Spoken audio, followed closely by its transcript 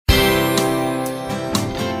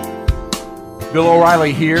Bill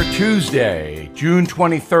O'Reilly here, Tuesday, June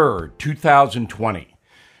 23rd, 2020.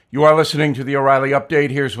 You are listening to the O'Reilly Update.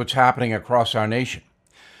 Here's what's happening across our nation.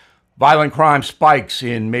 Violent crime spikes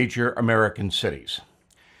in major American cities.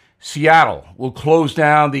 Seattle will close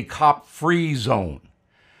down the cop-free zone.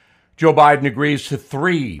 Joe Biden agrees to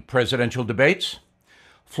 3 presidential debates.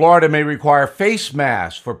 Florida may require face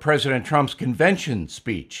masks for President Trump's convention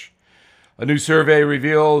speech. A new survey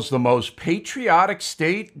reveals the most patriotic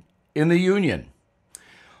state in the union.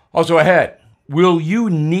 Also ahead, will you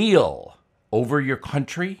kneel over your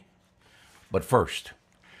country? But first,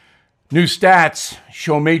 new stats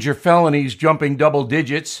show major felonies jumping double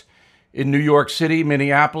digits in New York City,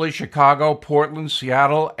 Minneapolis, Chicago, Portland,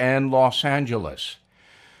 Seattle, and Los Angeles.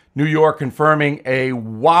 New York confirming a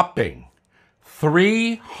whopping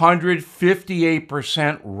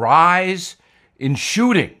 358% rise in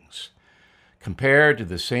shootings compared to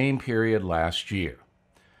the same period last year.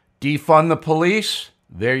 Defund the police?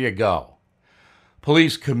 There you go.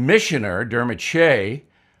 Police Commissioner Dermot Shea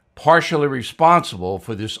partially responsible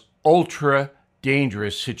for this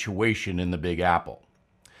ultra-dangerous situation in the Big Apple.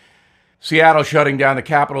 Seattle shutting down the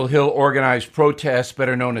Capitol Hill organized protests,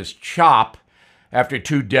 better known as CHOP, after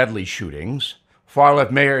 2 deadly shootings.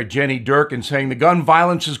 Far-left Mayor Jenny Durkan saying the gun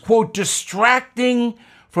violence is, quote, distracting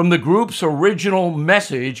from the group's original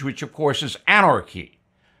message, which of course is anarchy.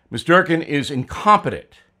 Ms. Durkan is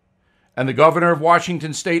incompetent. And the governor of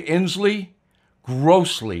Washington State, Inslee,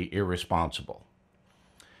 grossly irresponsible.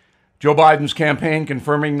 Joe Biden's campaign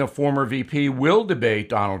confirming the former VP will debate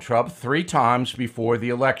Donald Trump 3 times before the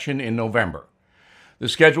election in November. The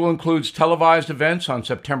schedule includes televised events on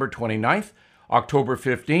September 29th, October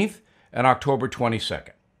 15th, and October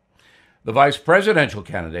 22nd. The vice presidential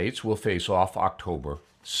candidates will face off October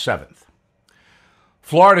 7th.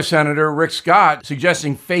 Florida Senator Rick Scott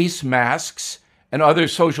suggesting face masks and other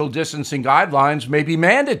social distancing guidelines may be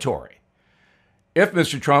mandatory if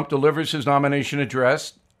Mr. Trump delivers his nomination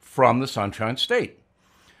address from the Sunshine State.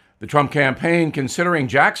 The Trump campaign considering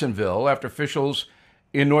Jacksonville after officials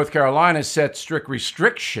in North Carolina set strict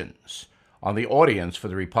restrictions on the audience for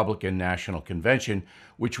the Republican National Convention,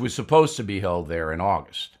 which was supposed to be held there in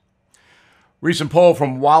August. Recent poll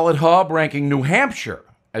from Wallet Hub ranking New Hampshire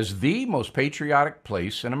as the most patriotic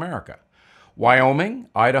place in America. Wyoming,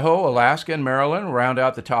 Idaho, Alaska, and Maryland round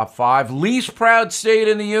out the top 5. Least proud state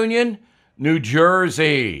in the union, New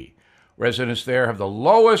Jersey. Residents there have the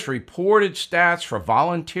lowest reported stats for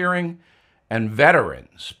volunteering and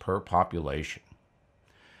veterans per population.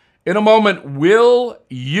 In a moment, will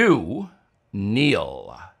you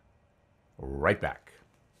kneel? Right back.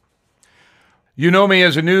 You know me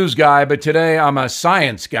as a news guy, but today I'm a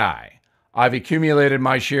science guy. I've accumulated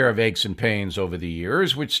my share of aches and pains over the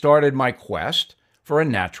years, which started my quest for a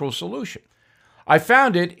natural solution. I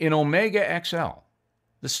found it in Omega XL.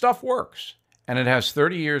 The stuff works, and it has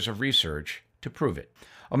 30 years of research to prove it.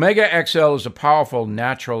 Omega XL is a powerful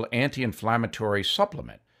natural anti-inflammatory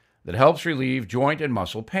supplement that helps relieve joint and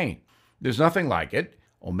muscle pain. There's nothing like it.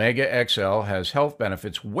 Omega XL has health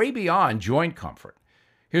benefits way beyond joint comfort.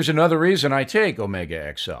 Here's another reason I take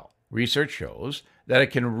Omega XL. Research shows that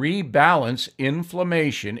it can rebalance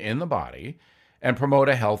inflammation in the body and promote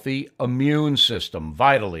a healthy immune system,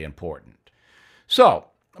 vitally important. So,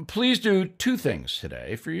 please do 2 things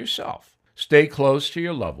today for yourself. Stay close to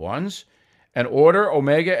your loved ones and order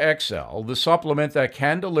Omega XL, the supplement that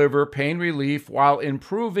can deliver pain relief while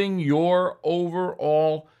improving your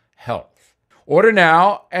overall health. Order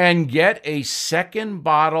now and get a second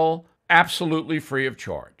bottle absolutely free of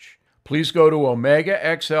charge. Please go to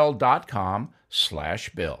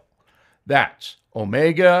omegaxl.com/bill. That's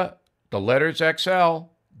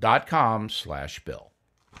XL.com/bill.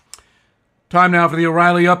 Time now for the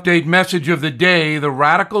O'Reilly Update message of the day, the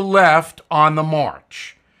radical left on the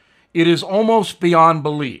march. It is almost beyond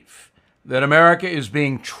belief that America is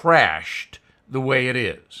being trashed the way it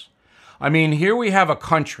is. I mean, here we have a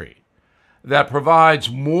country that provides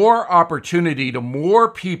more opportunity to more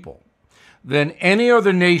people than any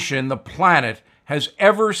other nation the planet has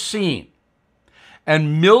ever seen.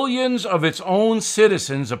 And millions of its own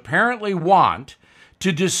citizens apparently want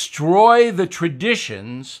to destroy the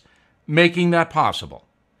traditions making that possible.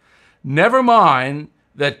 Never mind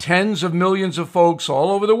that tens of millions of folks all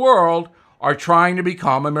over the world are trying to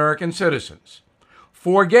become American citizens.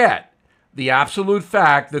 Forget the absolute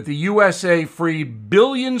fact that the USA freed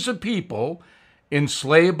billions of people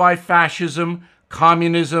enslaved by fascism,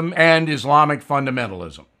 communism, and Islamic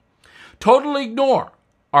fundamentalism. Totally ignore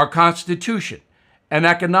our Constitution and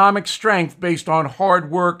economic strength based on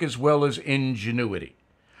hard work as well as ingenuity.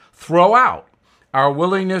 Throw out our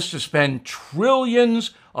willingness to spend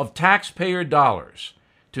trillions of taxpayer dollars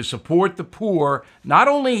to support the poor, not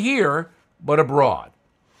only here, but abroad.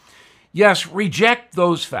 Yes, reject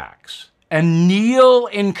those facts and kneel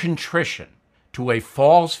in contrition to a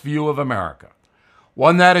false view of America,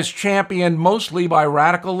 one that is championed mostly by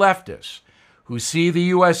radical leftists who see the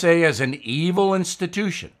USA as an evil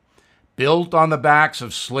institution built on the backs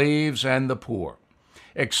of slaves and the poor,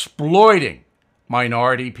 exploiting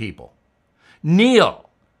minority people. Kneel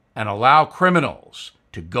and allow criminals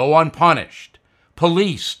to go unpunished,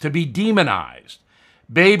 police to be demonized,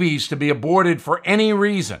 babies to be aborted for any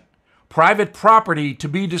reason, private property to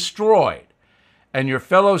be destroyed, and your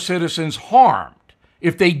fellow citizens harmed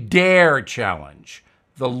if they dare challenge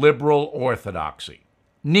the liberal orthodoxy.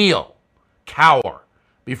 Kneel, cower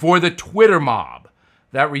before the Twitter mob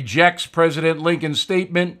that rejects President Lincoln's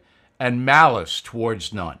statement and malice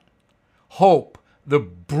towards none. Hope the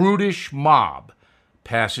brutish mob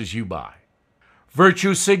passes you by.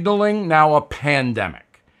 Virtue signaling, now a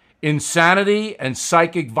pandemic. Insanity and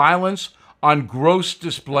psychic violence on gross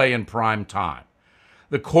display in prime time.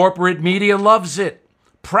 The corporate media loves it,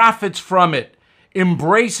 profits from it,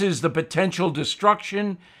 embraces the potential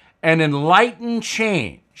destruction and enlightened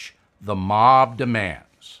change the mob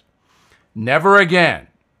demands. Never again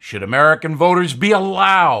should American voters be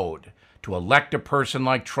allowed to elect a person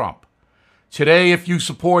like Trump. Today, if you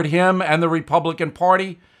support him and the Republican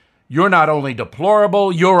Party, you're not only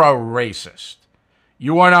deplorable, you're a racist.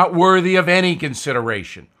 You are not worthy of any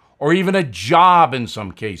consideration, or even a job in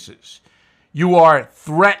some cases. You are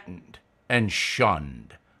threatened and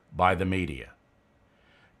shunned by the media.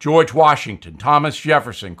 George Washington, Thomas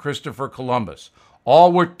Jefferson, Christopher Columbus,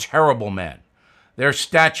 all were terrible men. Their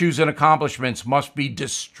statues and accomplishments must be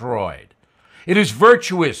destroyed. It is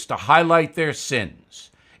virtuous to highlight their sins.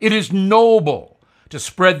 It is noble to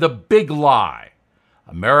spread the big lie.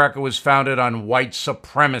 America was founded on white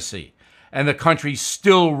supremacy, and the country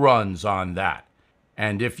still runs on that.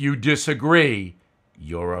 And if you disagree,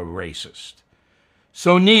 you're a racist.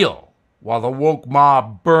 So kneel while the woke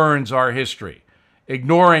mob burns our history,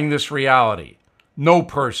 ignoring this reality. No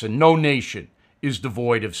person, no nation is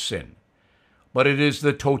devoid of sin. But it is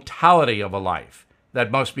the totality of a life that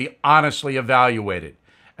must be honestly evaluated,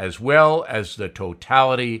 as well as the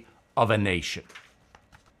totality of a nation.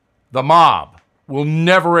 The mob will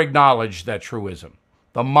never acknowledge that truism.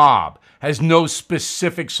 The mob has no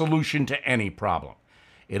specific solution to any problem.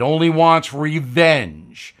 It only wants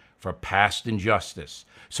revenge for past injustice,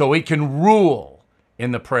 so it can rule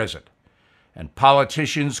in the present. And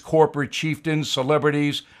politicians, corporate chieftains,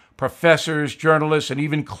 celebrities, professors, journalists, and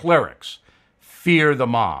even clerics fear the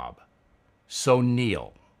mob. So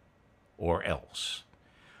kneel, or else.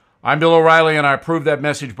 I'm Bill O'Reilly, and I approve that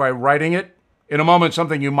message by writing it. In a moment,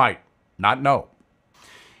 something you might not know.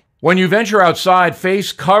 When you venture outside,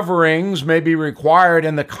 face coverings may be required,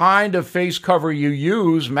 and the kind of face cover you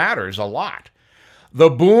use matters a lot.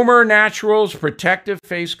 The Boomer Naturals Protective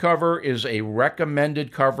Face Cover is a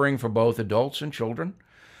recommended covering for both adults and children,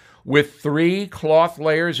 with 3 cloth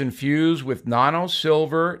layers infused with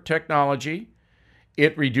nano-silver technology.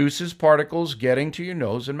 It reduces particles getting to your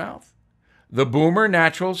nose and mouth. The Boomer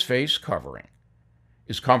Naturals Face Covering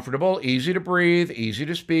is comfortable, easy to breathe, easy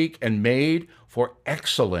to speak, and made for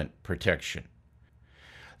excellent protection.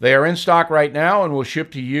 They are in stock right now and will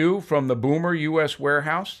ship to you from the Boomer U.S.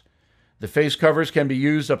 warehouse. The face covers can be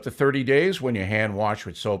used up to 30 days when you hand wash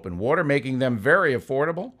with soap and water, making them very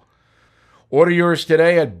affordable. Order yours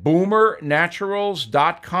today at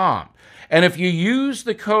boomernaturals.com. And if you use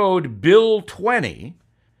the code BILL20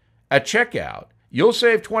 at checkout, you'll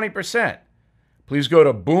save 20%. Please go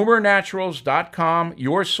to boomernaturals.com,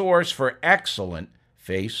 your source for excellent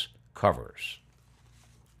face covers.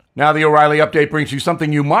 Now the O'Reilly Update brings you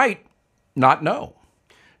something you might not know.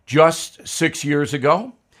 Just 6 years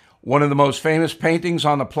ago, one of the most famous paintings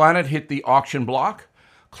on the planet hit the auction block,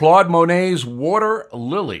 Claude Monet's Water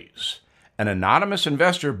Lilies. An anonymous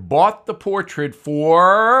investor bought the portrait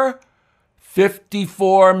for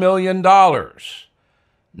 $54 million.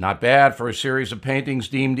 Not bad for a series of paintings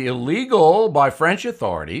deemed illegal by French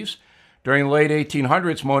authorities. During the late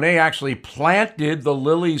 1800s, Monet actually planted the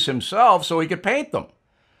lilies himself so he could paint them.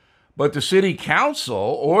 But the city council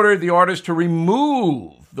ordered the artist to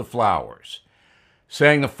remove the flowers,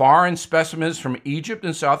 saying the foreign specimens from Egypt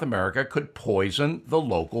and South America could poison the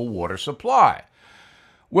local water supply.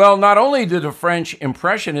 Well, not only did the French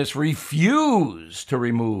impressionist refuse to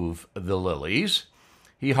remove the lilies,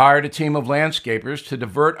 he hired a team of landscapers to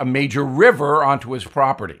divert a major river onto his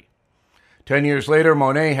property. 10 years later,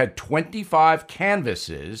 Monet had 25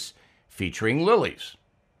 canvases featuring lilies.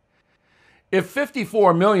 If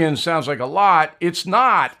 54 million sounds like a lot, it's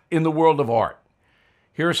not in the world of art.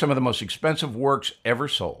 Here are some of the most expensive works ever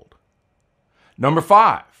sold. Number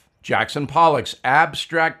 5, Jackson Pollock's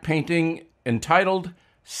abstract painting entitled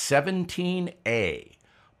 17A.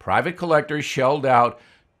 Private collectors shelled out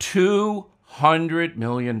 $200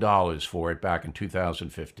 million for it back in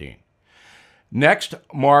 2015. Next,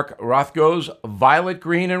 Mark Rothko's Violet,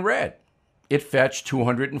 Green, and Red. It fetched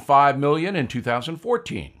 $205 million in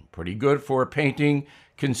 2014. Pretty good for a painting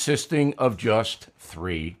consisting of just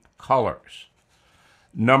 3 colors.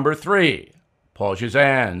 Number 3, Paul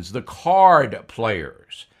Cézanne's The Card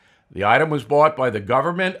Players. The item was bought by the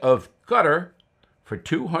government of Qatar for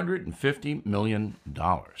 $250 million.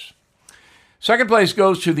 Second place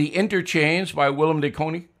goes to The Interchange by Willem de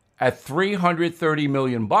Kooning at $330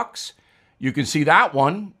 million. You can see that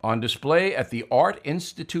one on display at the Art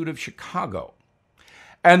Institute of Chicago.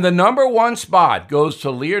 And the number 1 spot goes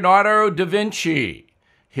to Leonardo da Vinci.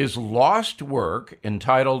 His lost work,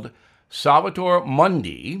 entitled Salvator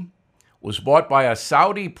Mundi, was bought by a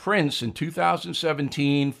Saudi prince in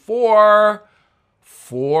 2017 for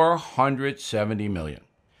 $470 million.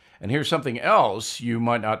 And here's something else you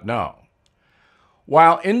might not know.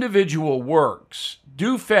 While individual works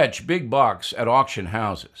do fetch big bucks at auction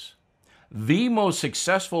houses, the most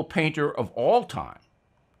successful painter of all time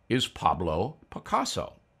is Pablo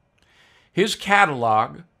Picasso. His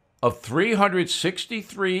catalog of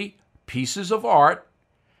 363 pieces of art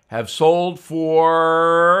have sold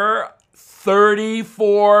for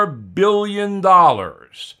 $34 billion.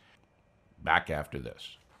 Back after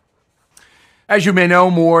this. As you may know,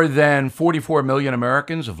 more than 44 million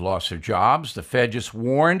Americans have lost their jobs. The Fed just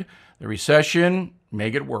warned the recession may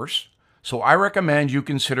get worse. So I recommend you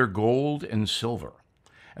consider gold and silver.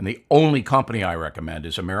 And the only company I recommend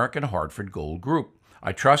is American Hartford Gold Group.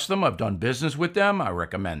 I trust them. I've done business with them. I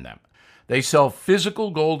recommend them. They sell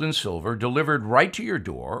physical gold and silver delivered right to your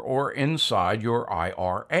door or inside your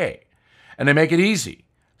IRA. And they make it easy.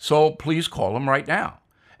 So please call them right now.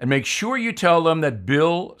 And make sure you tell them that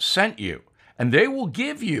Bill sent you. And they will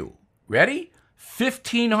give you, ready?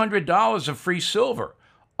 $1,500 of free silver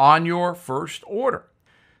on your first order.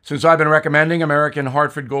 Since I've been recommending American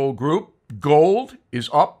Hartford Gold Group, gold is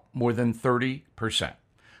up more than 30%.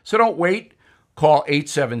 So don't wait. Call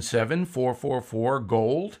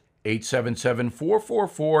 877-444-GOLD,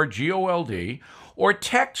 877-444-GOLD, or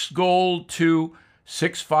text GOLD to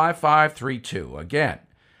 65532. Again,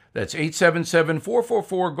 that's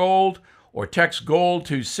 877-444-GOLD, or text GOLD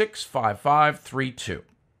to 65532.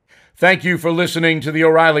 Thank you for listening to the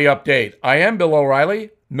O'Reilly Update. I am Bill O'Reilly.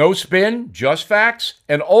 No spin, just facts,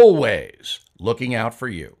 and always looking out for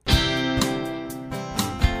you.